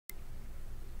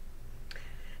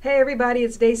Hey everybody,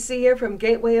 it's Thelesa from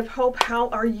Gateway of Hope. How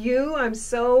are you? I'm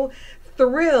so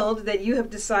thrilled that you have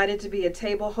decided to be a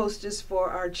table hostess for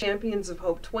our Champions of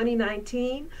Hope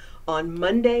 2019 on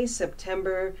Monday,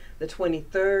 September the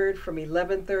 23rd from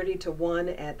 11:30 to 1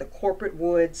 at the Corporate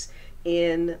Woods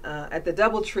at the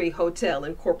Doubletree Hotel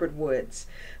in Corporate Woods.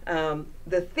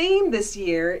 The theme this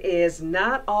year is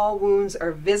Not All Wounds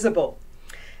Are Visible.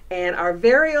 And our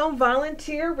very own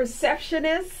volunteer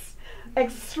receptionist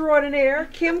extraordinaire,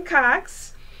 Kim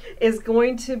Cox, is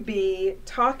going to be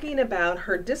talking about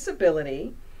her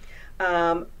disability,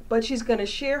 but she's going to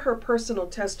share her personal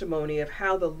testimony of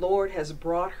how the Lord has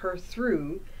brought her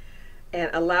through and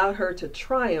allowed her to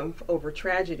triumph over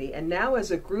tragedy. And now as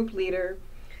a group leader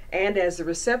and as a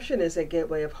receptionist at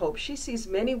Gateway of Hope, she sees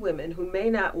many women who may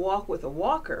not walk with a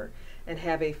walker and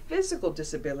have a physical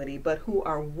disability, but who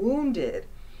are wounded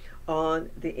on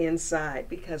the inside,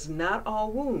 because not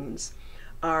all wounds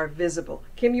are visible.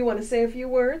 Kim, you want to say a few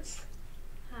words?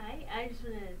 Hi, I just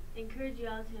want to encourage you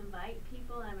all to invite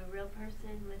people. I'm a real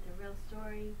person with a real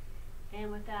story,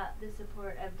 and without the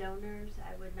support of donors,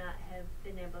 I would not have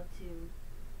been able to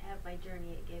have my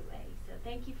journey at Gateway. So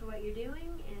thank you for what you're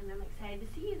doing, and I'm excited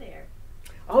to see you there.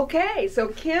 Okay, so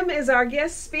Kim is our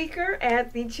guest speaker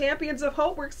at the Champions of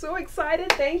Hope. We're so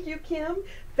excited. Thank you, Kim.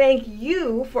 Thank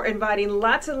you for inviting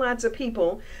lots and lots of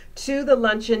people to the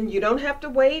luncheon. You don't have to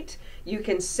wait. You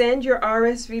can send your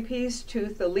RSVPs to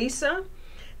Thelesa,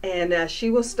 and she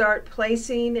will start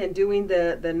placing and doing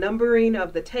the numbering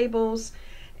of the tables.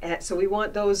 So we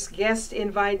want those guest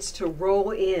invites to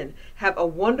roll in. Have a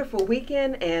wonderful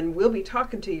weekend, and we'll be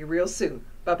talking to you real soon.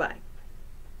 Bye-bye.